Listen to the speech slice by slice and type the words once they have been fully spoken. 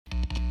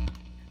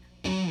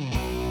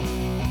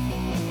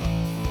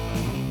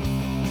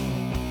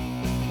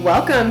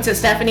Welcome to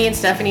Stephanie and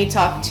Stephanie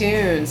Talk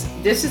Tunes.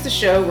 This is the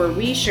show where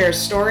we share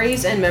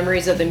stories and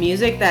memories of the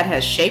music that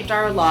has shaped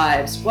our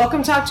lives.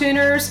 Welcome, Talk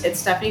Tuners. It's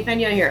Stephanie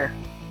Pena here.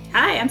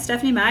 Hi, I'm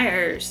Stephanie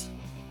Myers.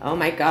 Oh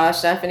my gosh,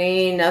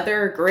 Stephanie,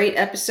 another great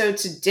episode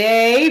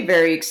today.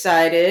 Very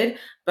excited.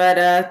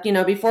 But,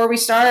 before we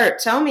start,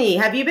 tell me,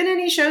 have you been in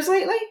any shows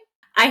lately?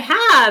 I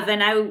have,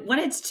 and I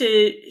wanted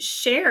to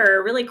share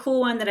a really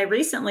cool one that I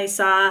recently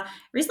saw.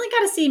 Recently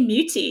got to see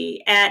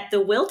Muti at the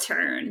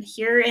Wiltern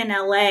here in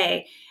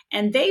LA,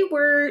 and they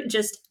were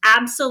just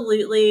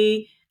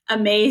absolutely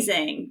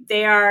amazing.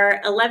 They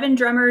are 11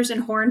 drummers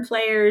and horn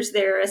players.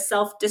 They're a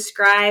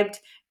self-described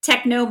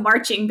techno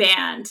marching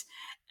band.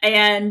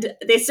 And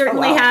they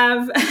certainly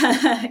have,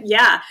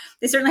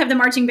 they certainly have the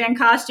marching band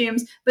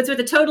costumes, but it's with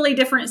a totally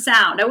different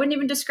sound. I wouldn't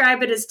even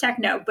describe it as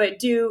techno, but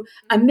do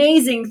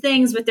amazing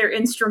things with their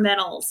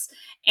instrumentals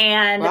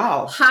and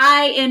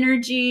high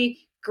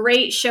energy,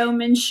 great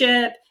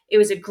showmanship. It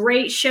was a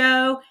great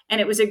show,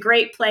 and it was a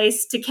great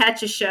place to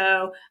catch a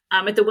show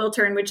at the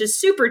Wiltern, which is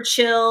super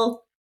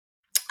chill,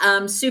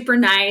 super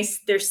nice.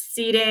 There's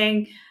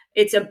seating.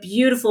 It's a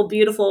beautiful,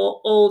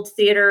 beautiful old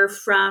theater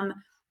from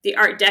the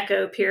Art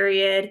Deco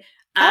period.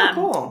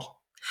 Cool.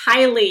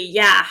 Highly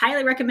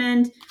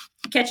recommend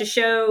catch a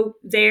show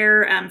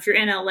there if you're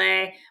in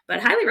LA, but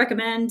highly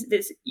recommend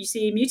that you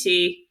see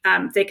Muti.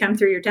 They come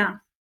through your town.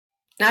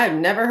 I've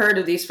never heard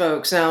of these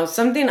folks. Now,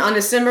 something on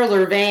a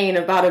similar vein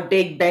about a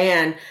big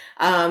band.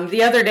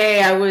 The other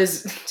day I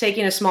was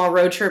taking a small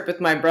road trip with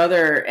my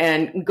brother,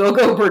 and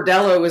Go-Go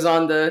Bordello was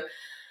on the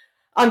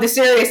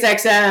Sirius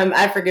XM.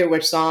 I forget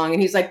which song.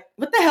 And he's like,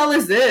 "What the hell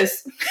is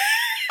this?"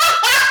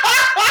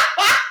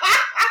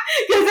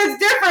 Because it's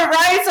different,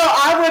 right? So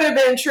I would have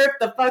been tripped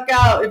the fuck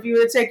out if you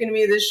would have taken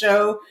me to this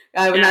show.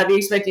 I would not be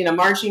expecting a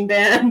marching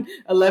band,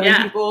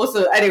 11 people.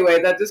 So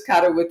anyway, that just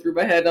kind of went through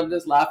my head. I'm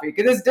just laughing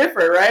because it's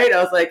different, right?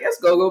 I was like, "It's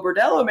Go-Go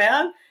Bordello,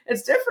 man.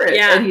 It's different."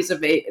 Yeah. And he's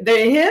amazing.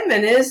 Him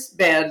and his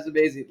band is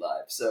amazing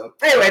live. So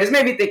anyway, it just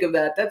made me think of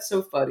that. That's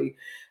so funny.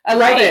 I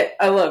love it.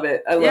 I love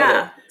it.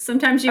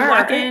 Sometimes you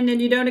walk in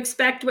and you don't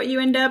expect what you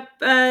end up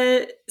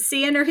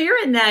seeing or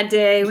hearing that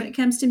day when it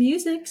comes to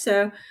music.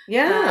 So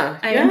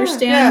I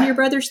understand your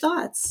brother's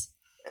thoughts.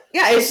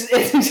 Yeah,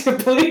 it's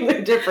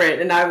completely different.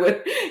 And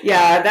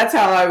that's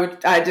how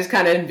I just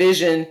kind of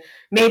envision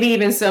maybe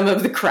even some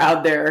of the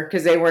crowd there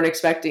because they weren't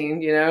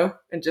expecting,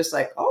 and just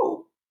like,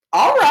 oh,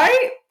 all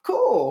right,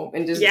 cool.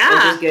 And just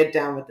get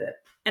down with it.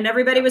 And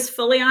everybody was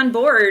fully on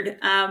board.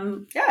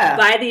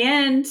 By the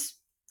end,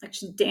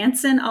 actually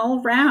dancing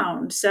all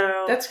around.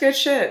 So that's good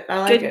shit. I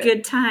like it.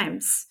 Good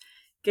times.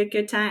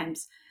 Good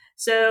times.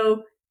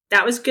 So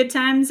that was good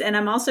times. And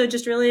I'm also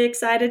just really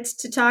excited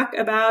to talk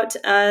about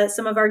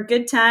some of our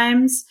good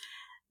times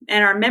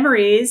and our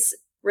memories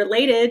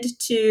related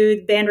to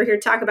the band we're here to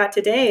talk about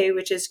today,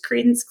 which is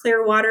Creedence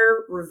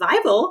Clearwater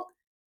Revival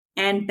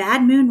and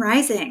Bad Moon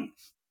Rising.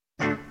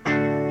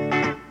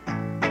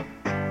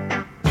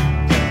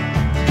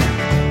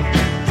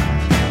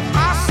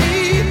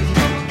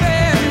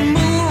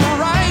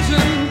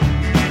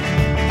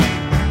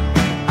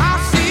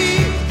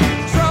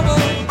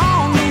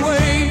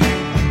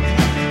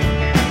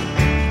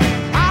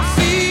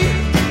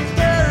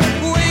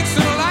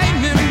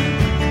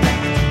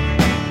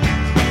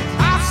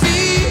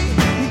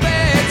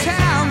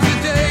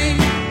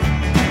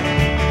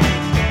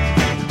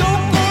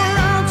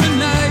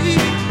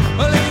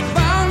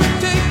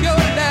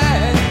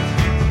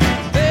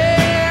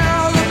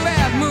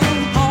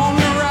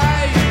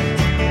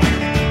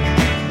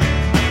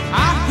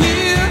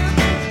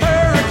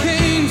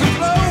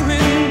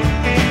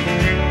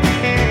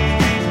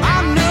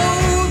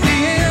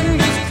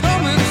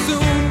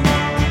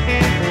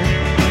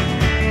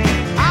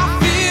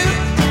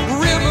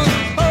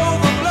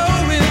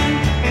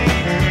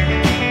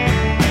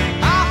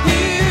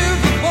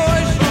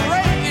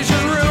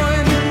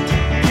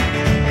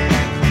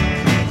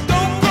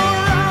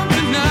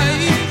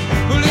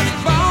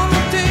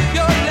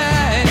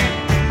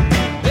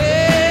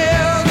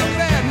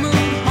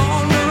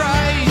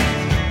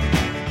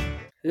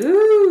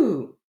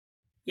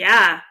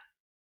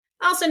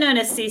 Also known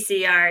as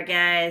CCR,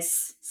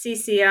 guys.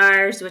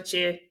 CCR is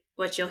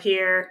what you'll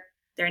hear.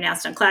 They're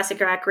announced on classic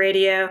rock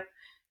radio.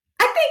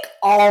 I think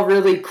all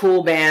really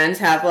cool bands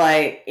have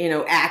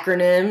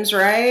acronyms,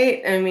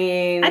 right? I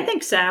mean, I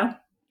think so.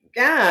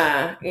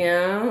 Yeah,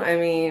 I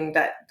mean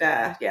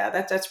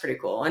that's pretty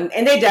cool, and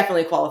they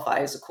definitely qualify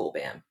as a cool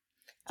band.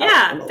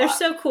 Yeah, they're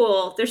so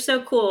cool. They're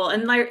so cool,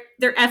 and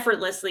they're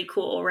effortlessly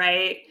cool,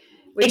 right?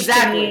 Which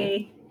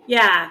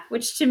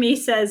to me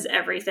says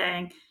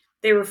everything.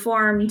 They were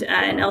formed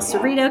in El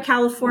Cerrito,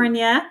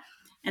 California,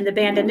 and the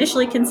band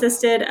initially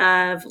consisted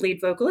of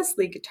lead vocalist,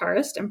 lead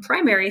guitarist, and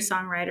primary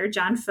songwriter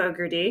John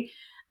Fogerty,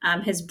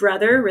 his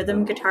brother,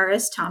 rhythm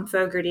guitarist Tom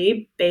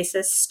Fogerty,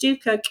 bassist Stu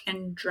Cook,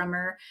 and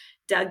drummer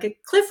Doug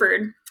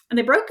Clifford. And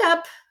they broke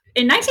up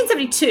in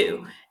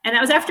 1972, and that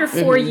was after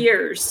 4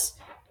 years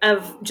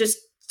of just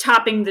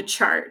topping the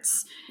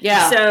charts.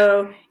 Yeah.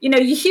 So,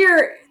 you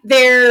hear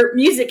their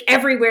music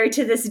everywhere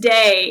to this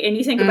day, and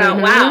you think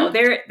about, wow,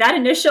 Mm-hmm. that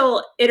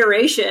initial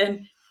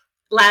iteration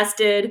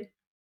lasted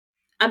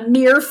a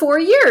mere 4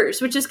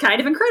 years, which is kind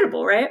of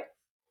incredible, right?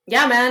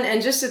 Yeah, man.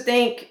 And just to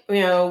think,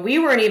 we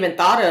weren't even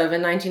thought of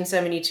in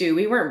 1972.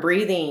 We weren't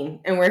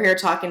breathing, and we're here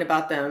talking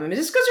about them. I mean,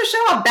 just goes to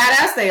show how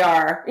badass they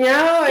are. I mean,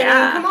 come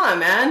Yeah. on,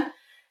 man.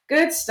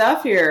 Good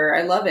stuff here.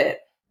 I love it.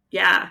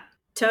 Yeah,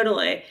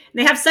 totally.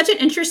 They have such an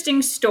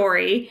interesting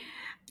story.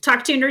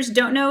 Talk tuners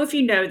don't know if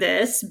you know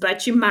this,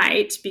 but you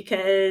might,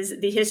 because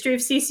the history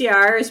of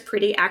CCR is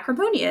pretty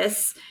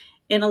acrimonious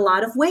in a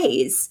lot of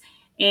ways.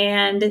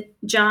 And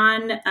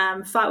John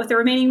fought with the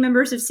remaining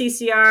members of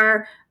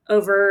CCR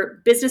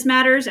over business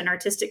matters and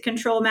artistic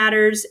control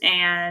matters,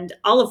 and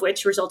all of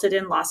which resulted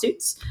in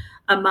lawsuits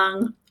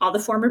among all the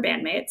former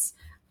bandmates.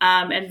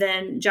 And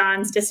then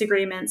John's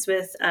disagreements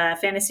with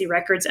Fantasy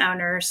Records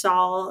owner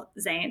Saul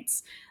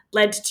Zaentz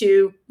led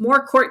to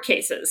more court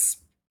cases.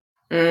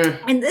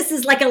 And this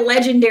is like a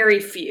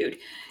legendary feud,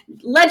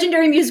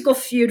 legendary musical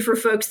feud for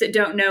folks that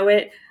don't know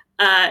it.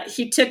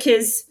 He took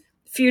his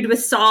feud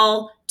with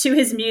Saul to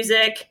his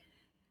music.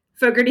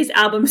 Fogerty's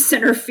album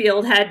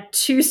Centerfield had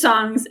 2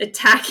 songs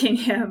attacking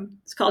him.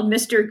 It's called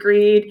Mr.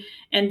 Greed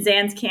and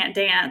Zans Can't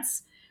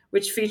Dance,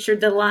 which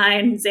featured the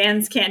line,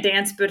 Zans can't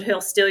dance, but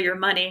he'll steal your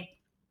money.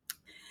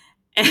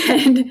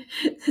 And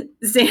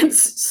Zans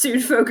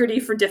sued Fogerty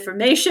for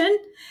defamation,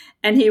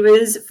 and he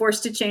was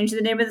forced to change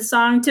the name of the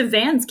song to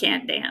Vans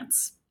Can't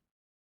Dance.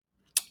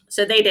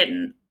 So they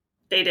didn't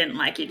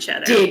like each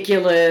other.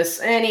 Ridiculous.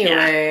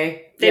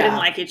 Anyway. They didn't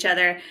like each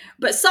other.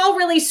 But Saul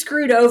really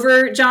screwed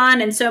over John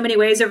in so many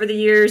ways over the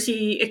years.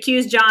 He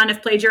accused John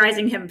of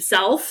plagiarizing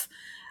himself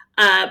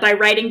by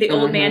writing The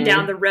Old Man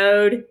Down the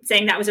Road,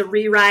 saying that was a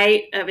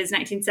rewrite of his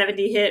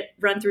 1970 hit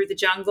Run Through the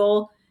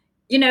Jungle.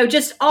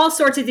 Just all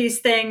sorts of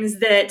these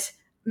things that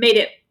made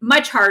it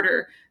much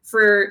harder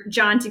for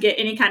John to get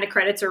any kind of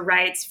credits or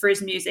rights for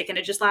his music. And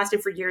it just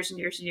lasted for years and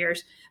years and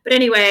years. But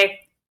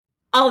anyway,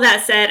 all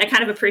that said, I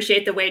kind of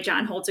appreciate the way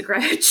John holds a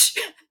grudge.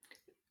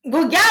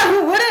 Well, yeah,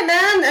 who wouldn't,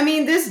 man? I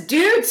mean, this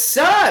dude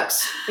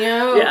sucks.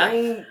 Yeah. I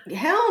mean,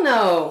 hell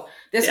no.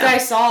 This guy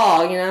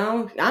Saul,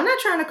 I'm not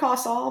trying to call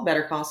Saul,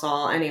 better call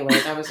Saul. Anyway,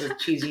 that was a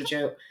cheesy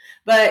joke.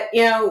 But,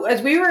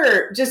 as we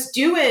were just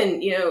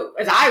doing,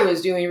 as I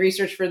was doing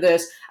research for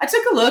this, I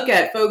took a look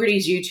at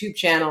Fogerty's YouTube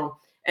channel,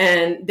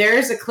 and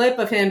there's a clip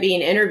of him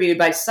being interviewed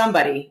by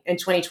somebody in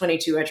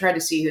 2022. I tried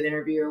to see who the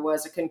interviewer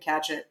was. I couldn't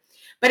catch it.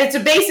 But it's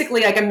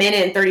basically like a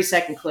minute and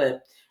 30-second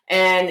clip.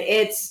 And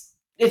it's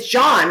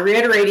John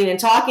reiterating and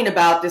talking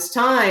about this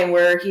time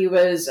where he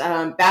was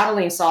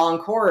battling Saul in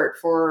court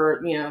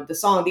for, the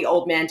song The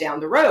Old Man Down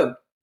the Road.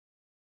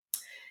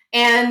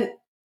 And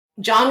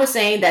John was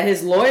saying that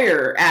his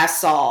lawyer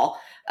asked Saul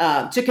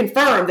to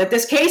confirm that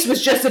this case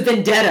was just a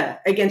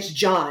vendetta against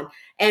John.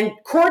 And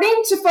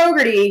according to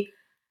Fogerty,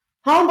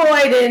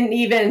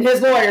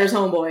 his lawyer's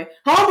homeboy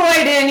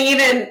didn't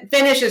even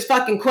finish his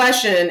fucking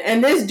question.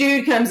 And this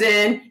dude comes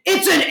in,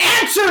 it's an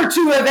answer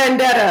to a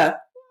vendetta.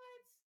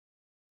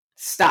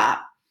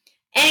 Stop.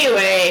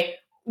 Anyway,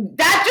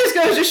 that just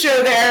goes to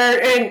show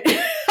there, and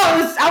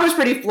I was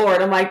pretty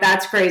floored. I'm like,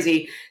 that's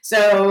crazy.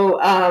 So,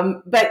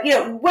 but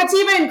what's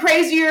even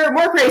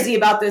more crazy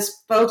about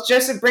this, folks,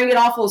 just to bring it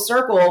all full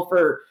circle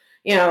for,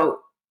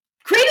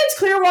 Creedence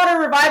Clearwater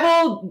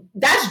Revival,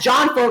 that's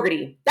John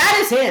Fogerty. That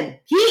is him.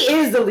 He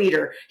is the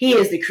leader. He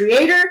is the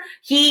creator.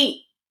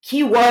 He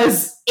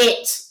was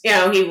it.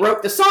 He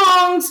wrote the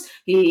songs.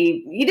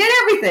 He did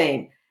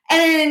everything.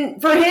 And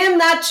for him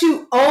not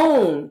to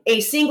own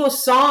a single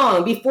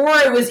song before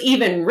it was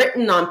even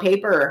written on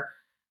paper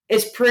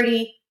is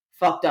pretty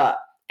fucked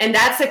up. And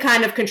that's the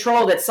kind of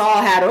control that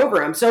Saul had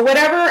over him. So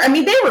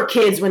they were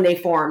kids when they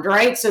formed,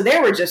 right? So they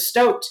were just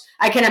stoked.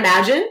 I can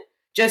imagine,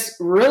 just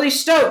really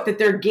stoked that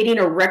they're getting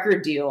a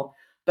record deal.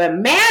 But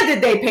man,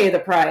 did they pay the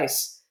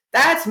price.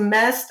 That's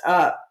messed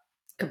up.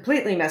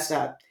 Completely messed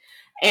up.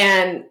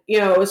 And,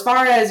 as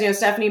far as,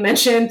 Stephanie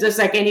mentioned, just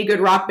like any good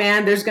rock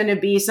band, there's going to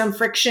be some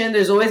friction.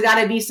 There's always got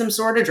to be some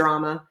sort of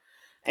drama.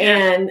 Yeah.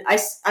 And I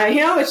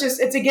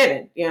it's a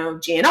given,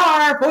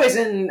 GNR,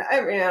 Poison,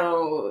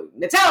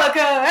 Metallica,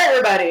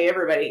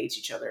 everybody hates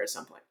each other at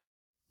some point.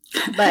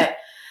 But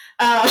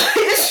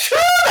it's true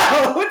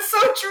though. It's so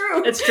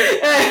true. It's true.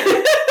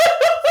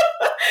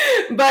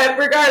 But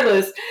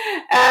regardless,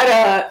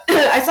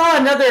 I saw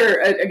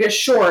another,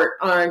 short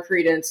on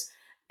Creedence,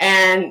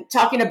 and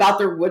talking about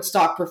their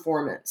Woodstock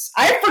performance.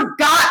 I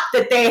forgot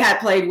that they had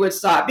played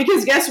Woodstock,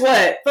 because guess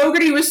what?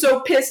 Fogerty was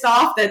so pissed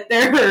off that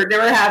they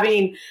were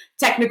having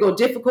technical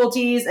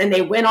difficulties, and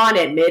they went on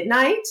at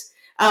midnight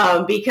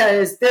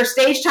because their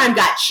stage time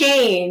got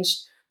changed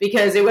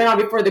because they went on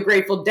before the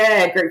Grateful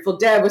Dead. Grateful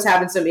Dead was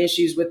having some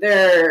issues with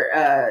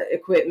their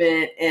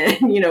equipment,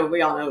 and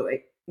we all know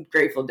like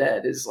Grateful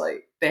Dead is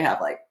like they have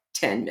like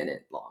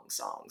 10-minute long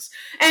songs.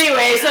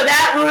 Anyway, so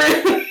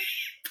that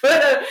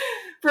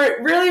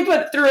really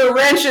put through a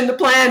wrench in the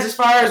plans as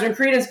far as when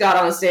Creedence got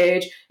on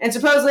stage. And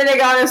supposedly they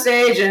got on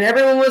stage and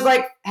everyone was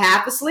like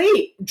half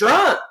asleep,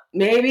 drunk,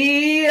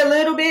 maybe a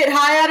little bit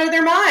high out of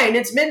their mind.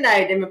 It's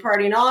midnight, they've been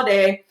partying all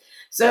day.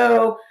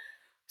 So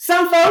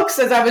some folks,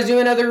 as I was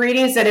doing other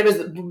readings, said it was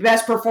the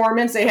best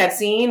performance they had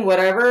seen,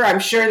 whatever. I'm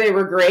sure they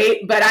were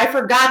great, but I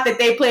forgot that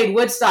they played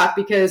Woodstock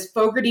because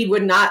Fogerty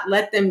would not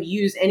let them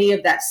use any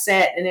of that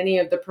set and any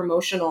of the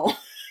promotional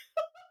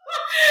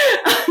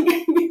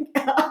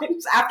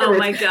afterwards. Oh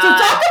my God. So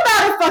talk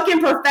about a fucking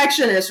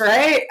perfectionist,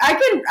 right?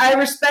 I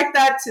respect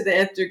that to the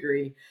nth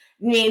degree.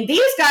 I mean,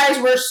 these guys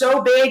were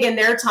so big in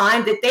their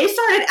time that they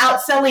started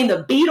outselling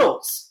the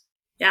Beatles.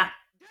 Yeah.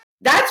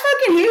 That's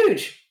fucking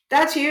huge.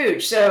 That's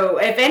huge. So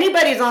if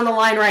anybody's on the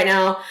line right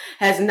now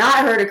has not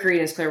heard of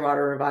Creedence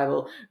Clearwater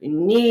Revival, you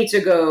need to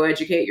go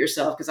educate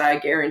yourself because I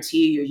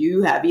guarantee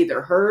you have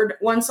either heard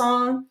one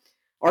song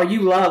or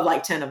you love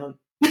like 10 of them.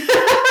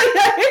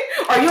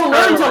 Or you'll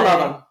learn to love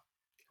them.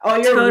 Oh,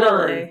 you're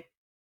totally.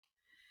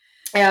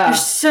 Yeah.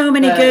 There's so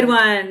many good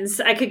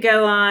ones. I could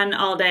go on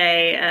all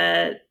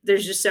day.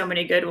 There's just so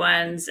many good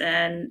ones.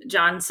 And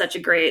John's such a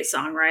great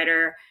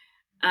songwriter.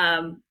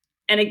 And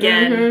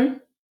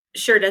again,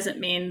 sure doesn't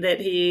mean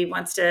that he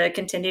wants to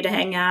continue to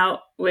hang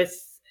out with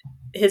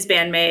his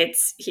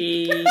bandmates.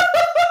 He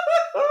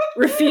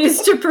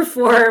refused to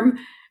perform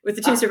with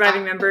the two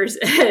surviving members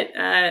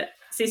at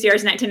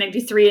CCR's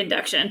 1993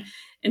 induction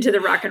into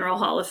the Rock and Roll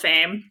Hall of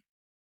Fame.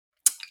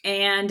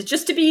 And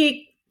just to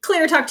be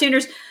clear, Talk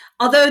Tuners,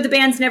 although the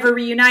band's never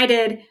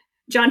reunited,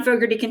 John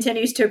Fogerty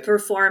continues to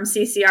perform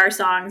CCR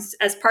songs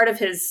as part of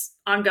his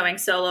ongoing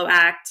solo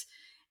act.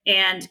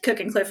 And Cook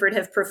and Clifford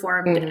have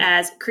performed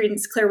as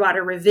Creedence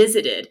Clearwater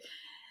Revisited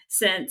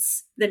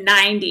since the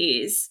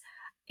 90s.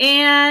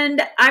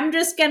 And I'm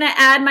just going to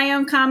add my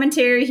own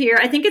commentary here.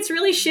 I think it's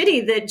really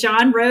shitty that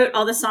John wrote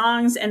all the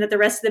songs and that the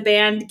rest of the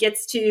band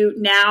gets to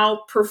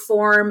now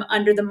perform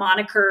under the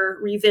moniker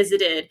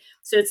Revisited.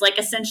 So it's like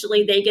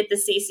essentially they get the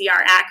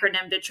CCR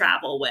acronym to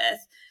travel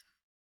with.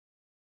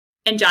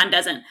 And John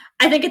doesn't.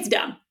 I think it's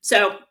dumb.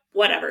 So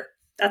whatever.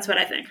 That's what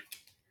I think.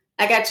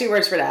 I got 2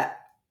 words for that.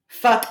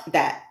 Fuck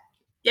that.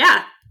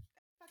 Yeah.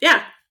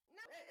 Yeah.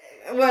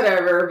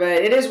 Whatever, but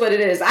it is what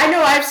it is. I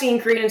know I've seen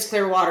Creedence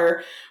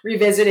Clearwater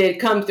Revisited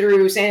come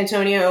through San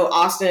Antonio,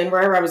 Austin,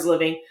 wherever I was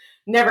living.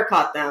 Never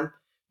caught them.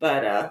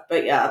 But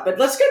yeah. But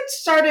let's get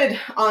started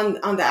on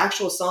the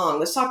actual song.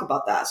 Let's talk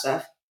about that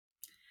stuff.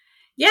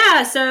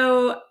 Yeah,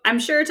 so I'm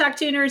sure Talk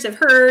Tuners have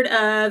heard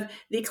of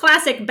the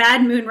classic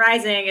Bad Moon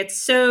Rising.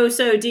 It's so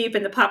deep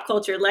in the pop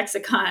culture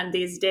lexicon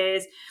these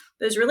days.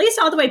 It was released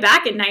all the way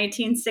back in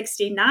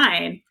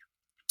 1969.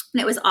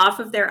 And it was off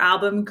of their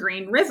album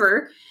Green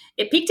River.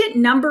 It peaked at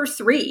number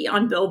 3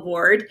 on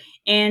Billboard.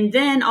 And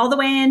then all the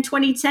way in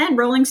 2010,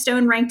 Rolling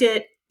Stone ranked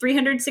it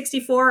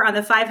 364 on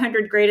the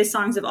 500 greatest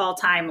songs of all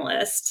time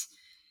list.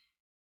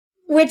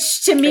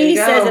 Which to me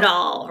says it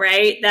all,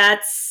 right?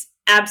 That's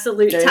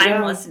absolute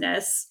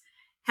timelessness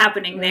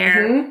happening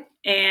there.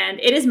 And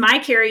it is my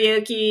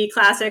karaoke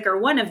classic, or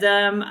one of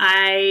them.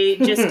 I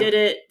just did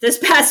it this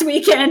past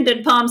weekend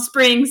in Palm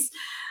Springs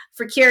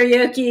for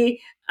karaoke.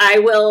 I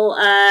will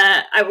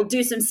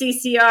do some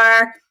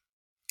CCR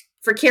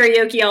for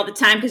karaoke all the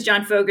time because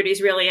John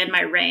Fogerty's really in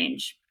my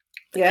range.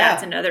 But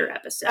that's another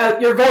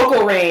episode. Your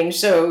vocal range.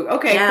 So,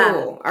 okay,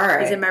 cool. All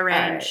right. He's in my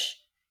range. Right.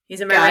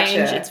 He's in my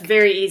range. It's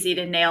very easy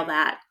to nail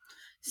that.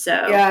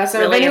 So yeah. So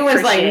really if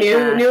anyone's like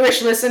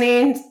newish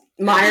listening,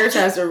 Myers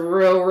has a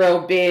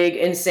real big,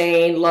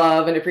 insane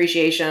love and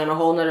appreciation on a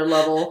whole nother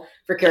level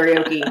for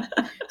karaoke.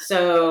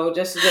 So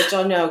just to let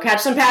y'all know, catch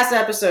some past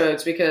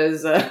episodes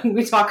because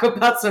we talk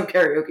about some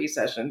karaoke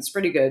sessions.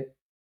 Pretty good.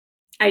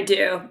 I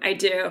do.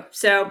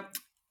 So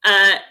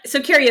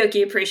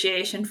karaoke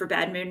appreciation for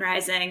Bad Moon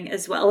Rising,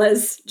 as well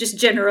as just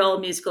general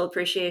musical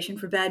appreciation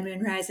for Bad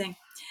Moon Rising.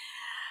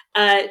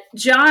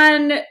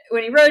 John,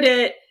 when he wrote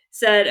it,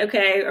 said,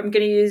 okay, I'm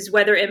going to use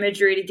weather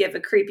imagery to give a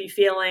creepy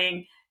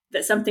feeling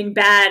that something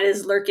bad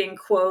is lurking,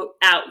 quote,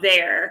 out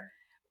there,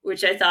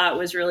 which I thought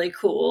was really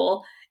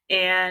cool.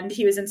 And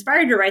he was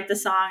inspired to write the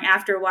song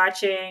after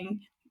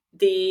watching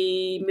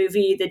the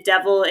movie The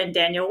Devil and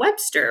Daniel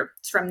Webster.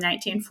 It's from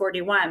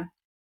 1941.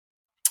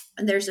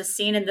 And there's a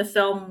scene in the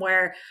film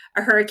where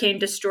a hurricane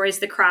destroys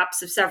the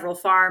crops of several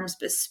farms,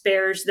 but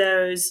spares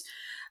those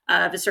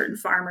of a certain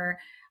farmer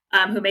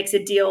who makes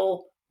a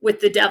deal with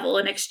the devil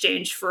in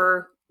exchange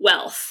for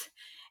wealth.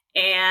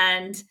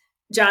 And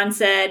John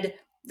said,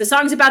 the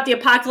song's about the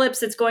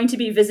apocalypse that's going to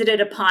be visited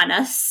upon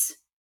us.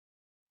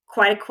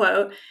 Quite a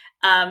quote.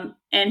 And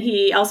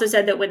he also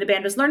said that when the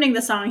band was learning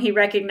the song, he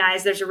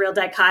recognized there's a real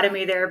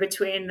dichotomy there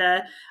between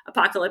the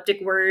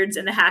apocalyptic words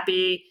and the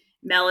happy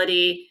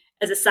melody.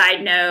 As a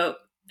side note,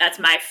 that's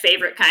my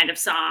favorite kind of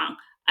song.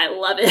 I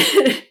love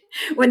it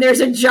when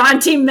there's a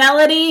jaunty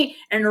melody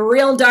and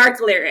real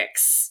dark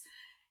lyrics.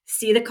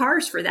 See the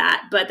Cars for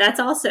that, but that's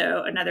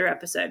also another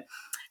episode.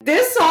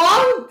 This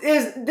song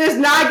does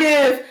not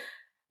give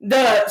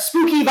the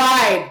spooky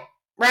vibe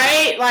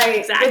right? Like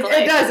Exactly.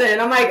 it doesn't.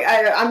 I'm like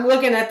I'm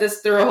looking at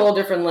this through a whole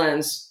different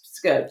lens. It's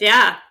good.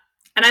 Yeah.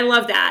 And I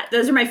love that.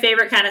 Those are my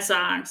favorite kind of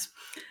songs.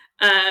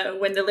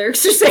 When the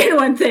lyrics are saying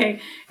one thing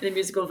and the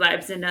musical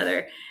vibes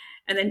another.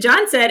 And then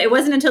John said it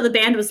wasn't until the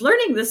band was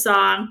learning the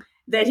song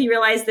that he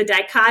realized the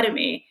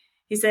dichotomy.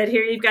 He said,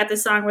 here you've got the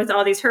song with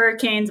all these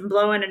hurricanes and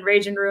blowing and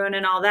rage and ruin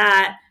and all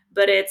that,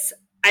 but it's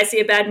I see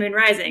a bad moon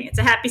rising. It's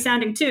a happy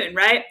sounding tune,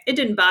 right? It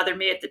didn't bother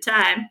me at the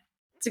time.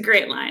 It's a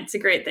great line. It's a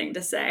great thing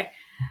to say.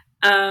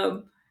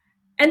 And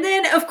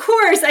then, of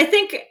course, I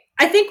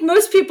think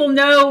most people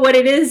know what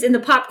it is in the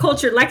pop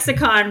culture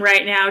lexicon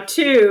right now,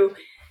 too,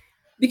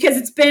 because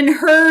it's been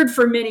heard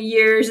for many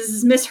years. This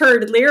is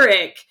misheard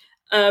lyric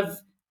of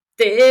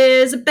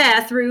 "There's a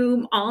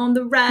bathroom on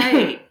the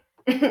right,"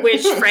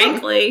 which,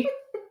 frankly,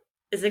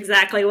 is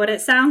exactly what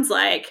it sounds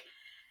like.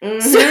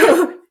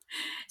 Mm-hmm.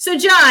 So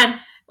John,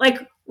 like,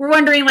 we're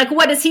wondering, like,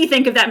 what does he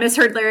think of that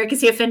misheard lyric?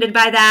 Is he offended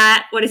by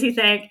that? What does he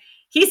think?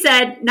 He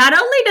said, not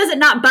only does it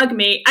not bug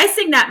me, I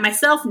sing that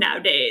myself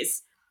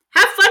nowadays.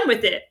 Have fun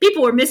with it.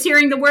 People were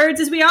mishearing the words,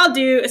 as we all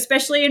do,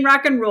 especially in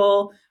rock and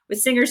roll, with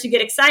singers who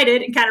get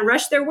excited and kind of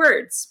rush their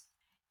words.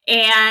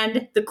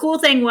 And the cool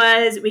thing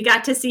was we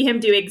got to see him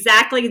do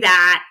exactly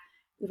that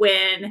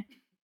when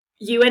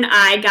you and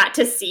I got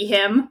to see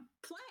him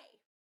play.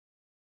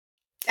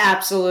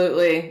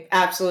 Absolutely.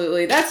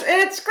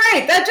 It's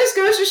great. That just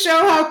goes to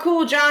show how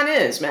cool John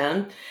is,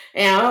 man.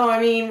 You know, I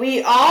mean,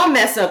 we all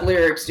mess up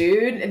lyrics,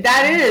 dude.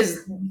 I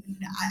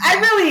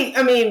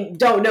mean,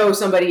 don't know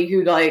somebody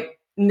who like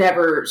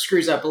never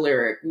screws up a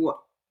lyric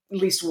at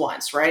least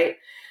once, right?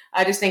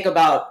 I just think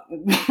about,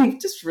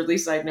 just really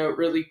side note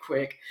really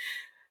quick.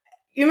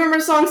 You remember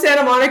the song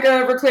Santa Monica?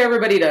 Everclear,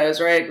 everybody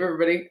does, right?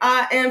 Everybody,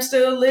 I am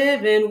still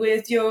living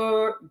with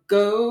your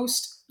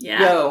ghost.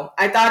 Yeah. Yo,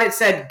 I thought it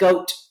said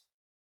goat.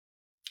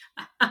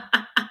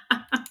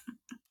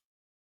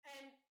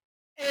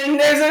 And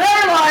there's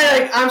another line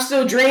like, I'm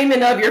still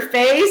dreaming of your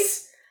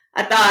face.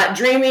 I thought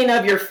dreaming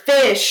of your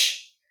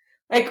fish.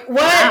 Like, what?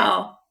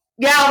 Wow.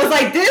 Yeah, I was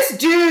like, this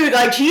dude,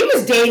 like, he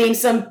was dating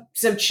some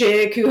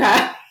chick who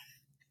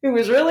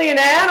was really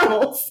into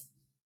animals.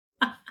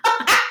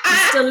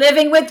 Still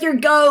living with your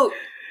goat.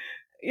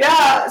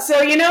 Yeah,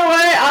 so you know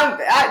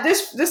what?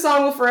 This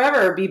song will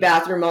forever be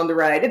Bathroom on the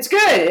Right. It's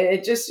good.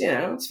 It just, you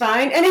know, it's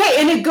fine. And hey,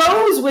 and it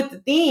goes with the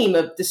theme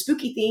of the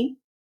spooky theme.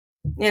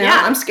 You know,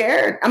 yeah. I'm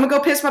scared. I'm gonna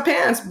go piss my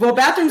pants. Well,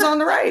 bathroom's on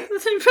the right.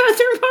 Bathroom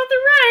on the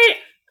right.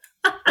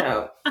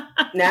 So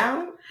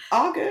now,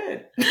 all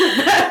good.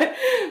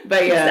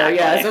 But yeah, exactly.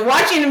 Yeah. So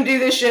watching him do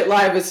this shit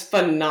live is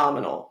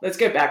phenomenal. Let's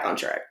get back on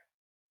track.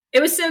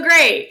 It was so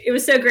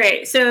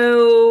great.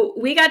 So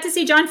we got to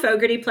see John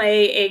Fogerty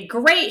play a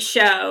great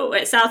show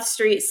at South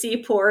Street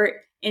Seaport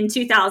in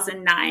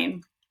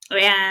 2009.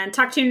 And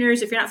Talk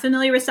Tuners, if you're not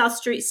familiar with South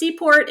Street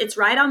Seaport, it's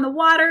right on the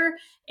water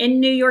in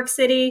New York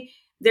City.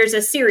 There's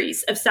a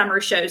series of summer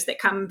shows that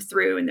come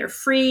through, and they're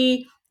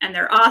free and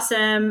they're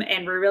awesome.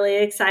 And we're really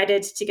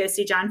excited to go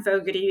see John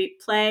Fogerty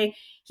play.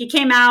 He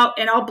came out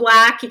in all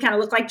black. He kind of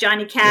looked like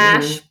Johnny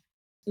Cash,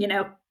 you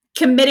know,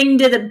 committing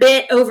to the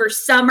bit over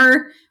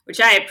summer,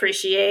 which I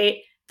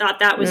appreciate. Thought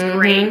that was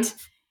great.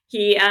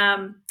 He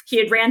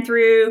had ran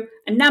through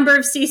a number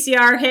of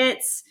CCR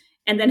hits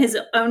and then his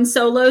own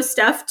solo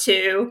stuff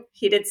too.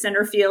 He did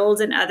Center Field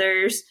and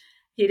others.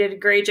 He did a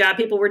great job.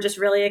 People were just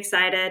really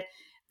excited.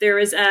 There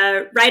was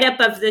a write-up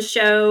of the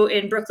show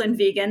in Brooklyn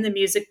Vegan, the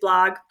music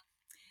blog,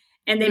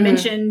 and they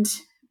mentioned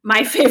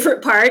my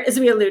favorite part, as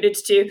we alluded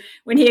to,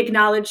 when he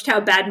acknowledged how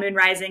Bad Moon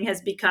Rising has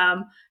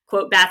become,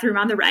 quote, bathroom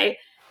on the right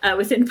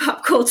within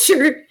pop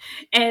culture.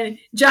 And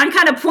John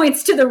kind of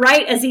points to the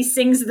right as he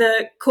sings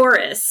the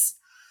chorus.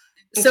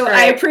 That's so great.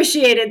 I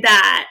appreciated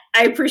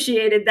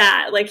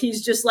that. Like,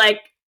 he's just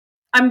like,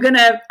 I'm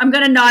gonna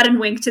nod and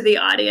wink to the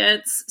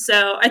audience.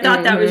 So I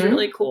thought that was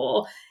really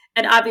cool.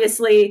 And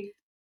obviously,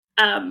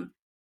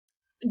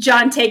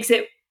 John takes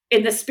it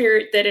in the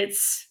spirit that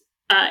it's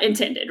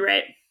intended,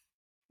 right?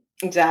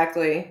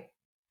 Exactly.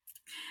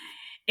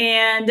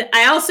 And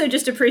I also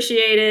just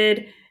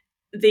appreciated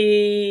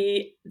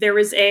there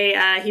was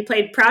he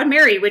played Proud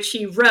Mary, which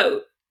he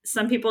wrote.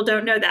 Some people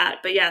don't know that,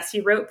 but yes,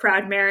 he wrote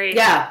Proud Mary.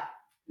 Yeah.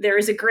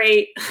 There's a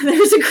great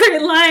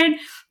line,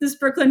 this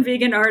Brooklyn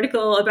Vegan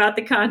article about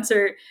the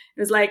concert. It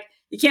was like,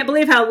 you can't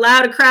believe how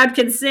loud a crowd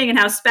can sing and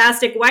how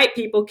spastic white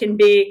people can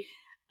be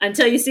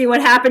until you see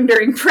what happened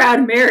during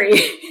Proud Mary.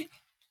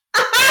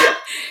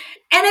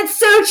 And it's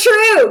so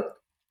true.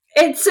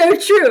 It's so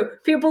true.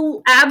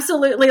 People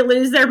absolutely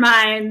lose their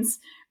minds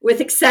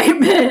with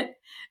excitement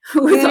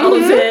with all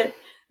of it.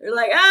 They're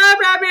like,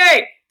 Proud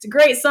Mary. It's a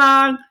great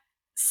song.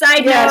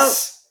 Side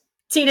note,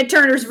 Tina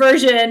Turner's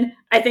version,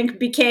 I think,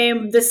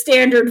 became the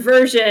standard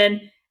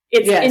version.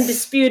 It's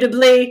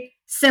indisputably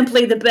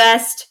simply the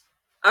best.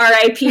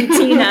 R.I.P.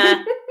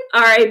 Tina.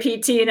 R.I.P.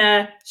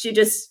 Tina. She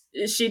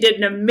did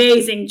an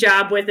amazing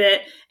job with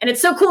it. And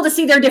it's so cool to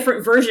see their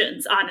different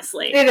versions,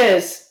 honestly. It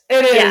is.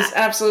 It Yeah. is,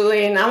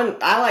 absolutely. And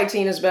I like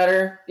Tina's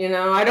better. You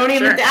know, I don't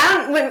even, Sure.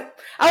 I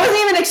wasn't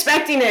even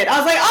expecting it. I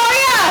was like,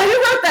 oh yeah, who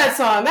wrote that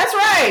song? That's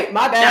right.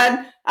 My bad.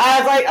 Yeah. I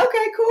was like,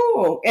 okay,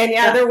 cool. And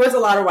yeah, Yeah. there was a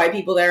lot of white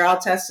people there. I'll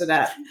attest to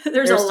that.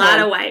 There's a lot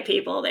of white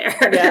people there.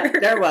 Yeah,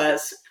 there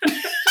was.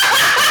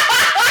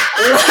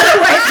 A lot of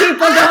white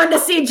people going to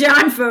see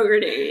John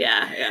Fogerty.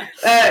 Yeah.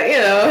 You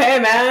know, hey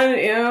man,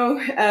 you know,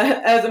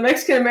 as a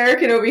Mexican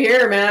American over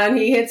here, man,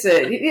 he hits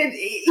it.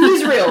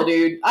 He's real,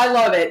 dude. I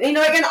love it. You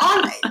know, like,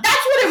 that's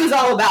what it was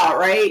all about,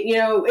 right? You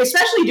know,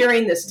 especially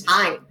during this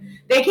time.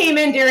 They came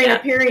in during a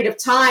period of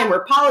time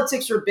where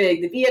politics were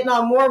big. The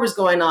Vietnam War was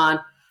going on.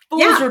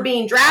 Fools were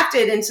being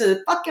drafted into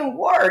the fucking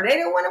war. They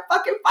didn't want to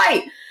fucking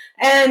fight.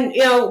 And,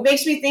 you know,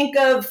 makes me think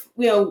of,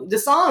 you know, the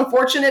song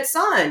Fortunate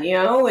Son, you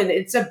know, and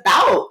it's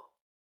about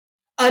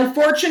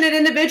unfortunate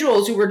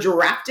individuals who were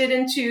drafted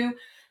into,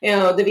 you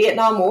know, the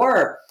Vietnam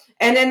War.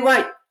 And then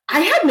I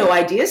had no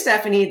idea,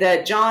 Stephanie,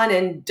 that John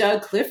and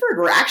Doug Clifford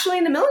were actually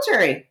in the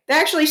military. They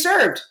actually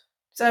served.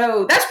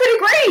 So that's pretty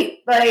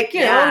great. Like,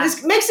 you know,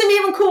 just makes him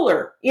even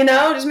cooler, you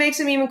know, just makes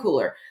him even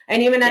cooler.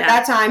 And even at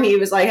that time, he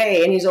was like,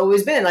 hey, and he's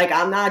always been like,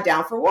 I'm not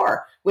down for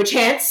war, which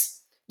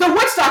hence the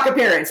Woodstock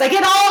appearance. Like,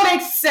 it all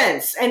makes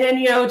sense. And then,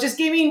 you know, just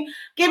giving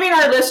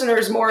our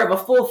listeners more of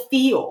a full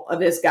feel of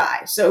this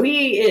guy. So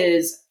he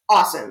is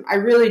awesome. I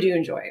really do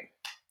enjoy it.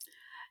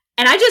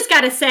 And I just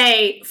got to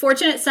say,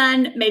 Fortunate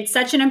Son made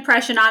such an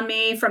impression on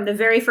me from the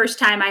very first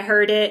time I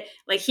heard it.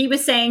 Like, he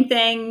was saying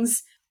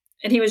things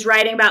and he was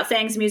writing about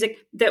things, music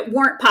that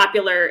weren't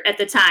popular at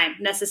the time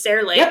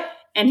necessarily. Yep.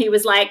 And he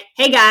was like,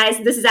 hey guys,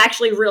 this is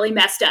actually really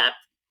messed up.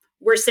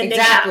 We're sending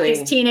out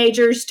these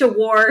teenagers to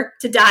war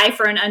to die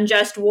for an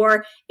unjust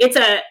war. It's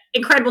an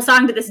incredible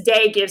song to this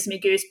day, gives me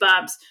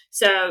goosebumps.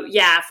 So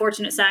yeah,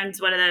 Fortunate Son's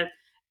one of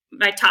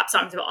my top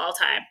songs of all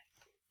time.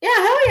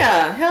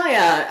 Yeah, hell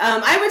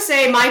yeah. I would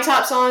say my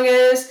top song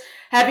is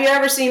Have You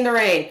Ever Seen the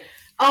Rain?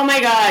 Oh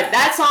my God,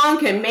 that song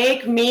can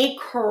make me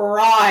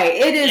cry.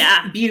 It is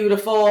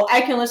beautiful.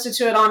 I can listen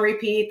to it on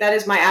repeat. That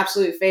is my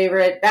absolute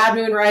favorite. Bad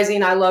Moon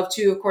Rising, I love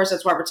too. Of course,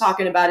 that's why we're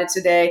talking about it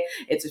today.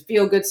 It's a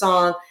feel-good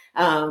song.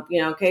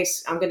 You know, in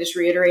case I'm going to just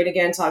reiterate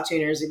again, Talk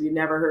Tuners, if you've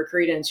never heard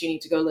Creedence, you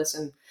need to go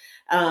listen.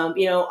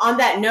 You know, on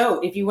that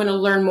note, if you want to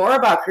learn more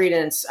about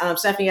Creedence,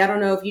 Stephanie, I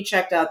don't know if you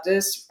checked out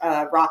this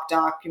rock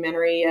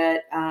documentary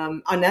yet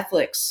on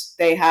Netflix.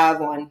 They have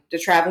one, The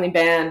Traveling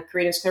Band,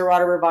 Creedence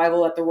Clearwater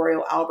Revival at the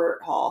Royal Albert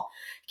Hall.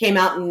 Came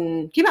out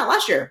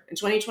last year in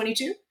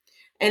 2022,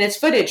 and it's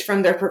footage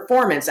from their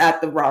performance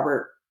at the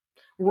Royal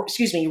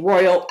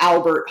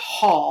Albert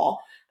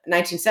Hall.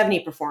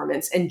 1970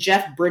 performance, and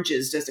Jeff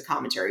Bridges does the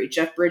commentary.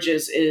 Jeff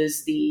Bridges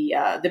is the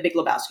Big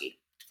Lebowski,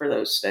 for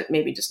those that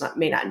maybe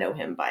may not know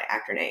him by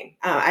actor name.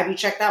 Have you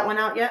checked that one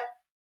out yet?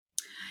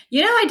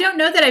 You know, I don't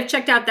know that I've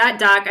checked out that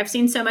doc. I've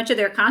seen so much of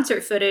their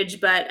concert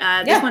footage, but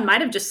this one might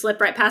have just slipped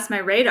right past my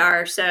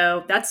radar.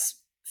 So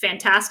that's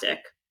fantastic.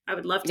 I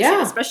would love to see it,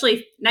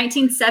 especially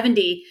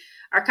 1970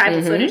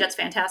 archival footage. That's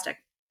fantastic.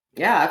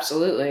 Yeah,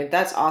 absolutely.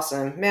 That's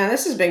awesome. Man,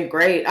 this has been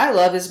great. I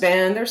love this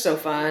band. They're so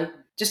fun.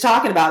 Just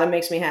talking about it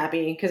makes me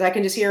happy because I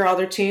can just hear all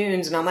their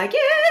tunes and I'm like,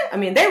 yeah, I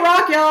mean, they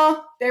rock,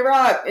 y'all. They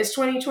rock. It's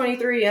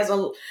 2023.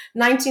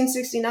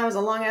 1969 was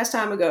a long ass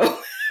time ago.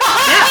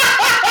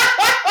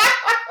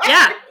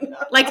 Yeah.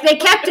 Like they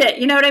kept it.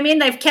 You know what I mean?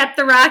 They've kept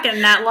the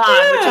rockin' that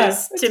long, which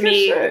is to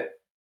me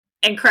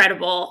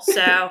incredible.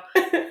 So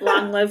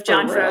long live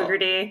John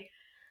Fogerty.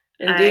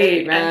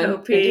 Indeed, man. I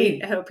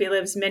hope he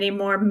lives many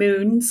more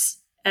moons,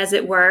 as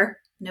it were.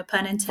 No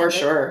pun intended. For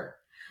sure.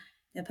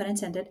 No pun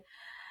intended.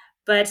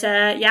 But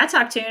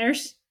Talk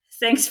Tuners,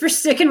 thanks for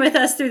sticking with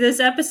us through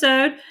this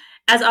episode.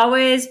 As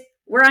always,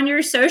 we're on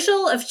your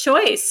social of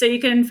choice. So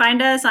you can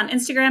find us on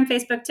Instagram,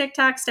 Facebook,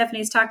 TikTok,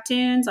 Stephanie's Talk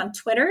Tunes, on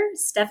Twitter,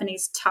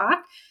 Stephanie's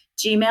Talk,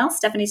 Gmail,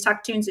 Stephanie's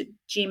Talk Tunes at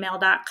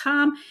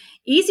gmail.com.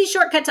 Easy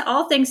shortcut to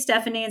all things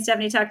Stephanie and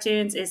Stephanie Talk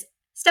Tunes is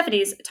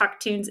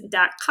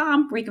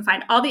stephaniestalktunes.com, where you can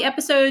find all the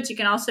episodes. You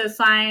can also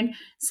find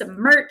some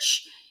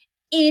merch,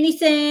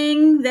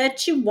 anything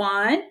that you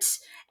want.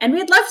 And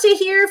we'd love to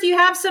hear if you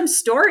have some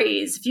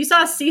stories. If you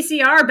saw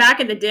CCR back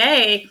in the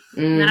day,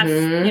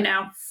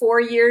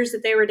 4 years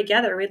that they were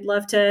together, we'd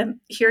love to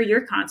hear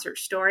your concert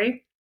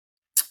story.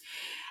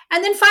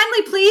 And then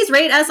finally, please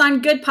rate us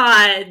on Good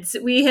Pods.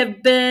 We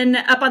have been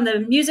up on the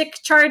music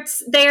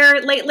charts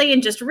there lately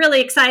and just really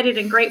excited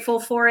and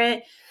grateful for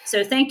it.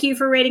 So thank you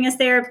for rating us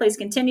there. Please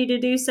continue to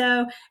do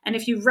so. And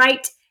if you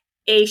write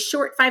a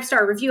short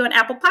 5-star review on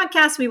Apple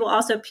Podcasts, we will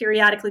also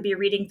periodically be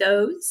reading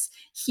those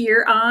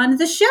here on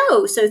the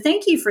show. So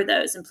thank you for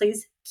those, and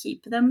please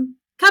keep them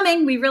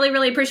coming. We really,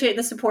 really appreciate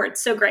the support.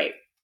 It's so great.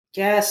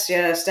 Yes,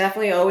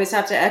 definitely. Always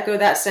have to echo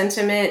that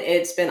sentiment.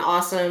 It's been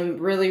awesome.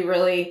 Really,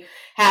 really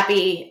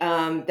happy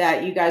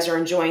that you guys are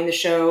enjoying the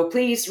show.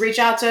 Please reach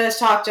out to us,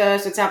 talk to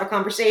us. Let's have a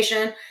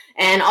conversation.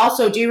 And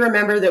also do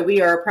remember that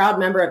we are a proud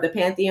member of the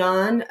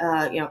Pantheon,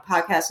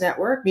 podcast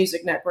network,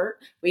 music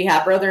network. We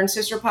have brother and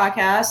sister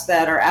podcasts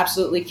that are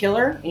absolutely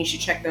killer, and you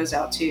should check those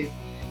out too.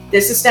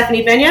 This is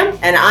Stephanie Benya,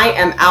 and I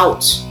am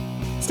out.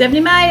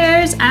 Stephanie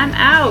Myers, I'm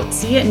out.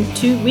 See you in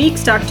 2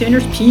 weeks. Talk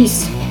Tuners.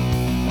 Peace.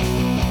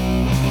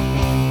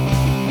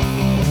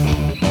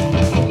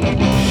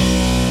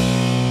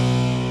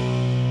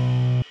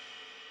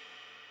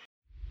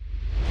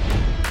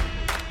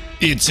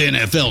 It's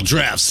NFL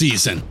draft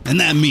season, and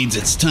that means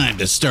it's time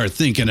to start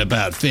thinking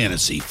about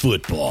fantasy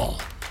football.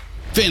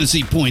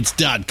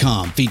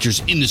 FantasyPoints.com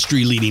features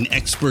industry-leading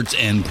experts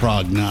and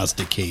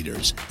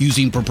prognosticators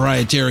using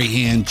proprietary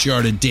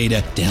hand-charted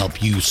data to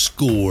help you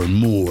score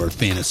more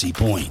fantasy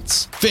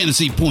points.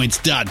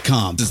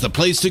 FantasyPoints.com is the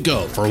place to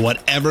go for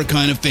whatever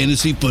kind of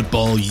fantasy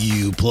football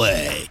you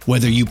play.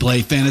 Whether you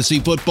play fantasy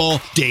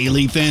football,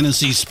 daily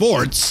fantasy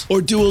sports,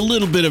 or do a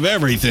little bit of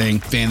everything,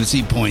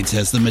 Fantasy Points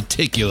has the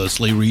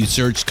meticulously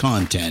researched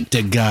content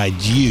to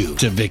guide you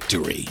to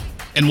victory.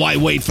 And why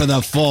wait for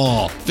the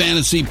fall?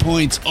 Fantasy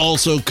Points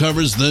also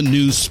covers the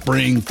new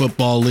spring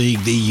football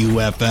league, the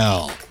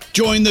UFL.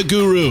 Join the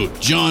guru,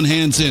 John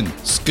Hansen,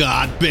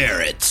 Scott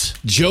Barrett,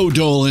 Joe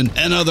Dolan,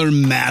 and other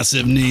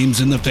massive names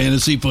in the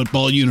fantasy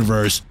football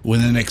universe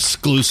with an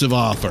exclusive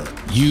offer.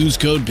 Use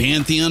code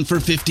Pantheon for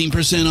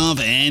 15% off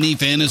any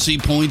Fantasy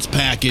Points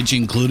package,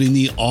 including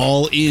the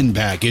all-in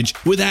package,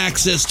 with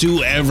access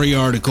to every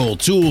article,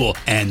 tool,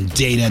 and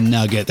data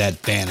nugget that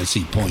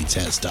Fantasy Points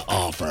has to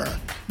offer.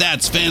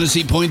 That's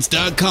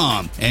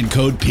FantasyPoints.com and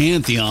code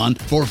Pantheon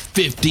for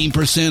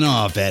 15%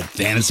 off at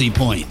Fantasy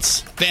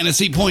Points.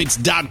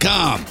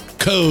 FantasyPoints.com,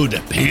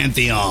 code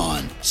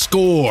Pantheon.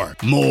 Score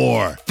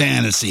more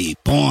fantasy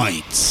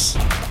points.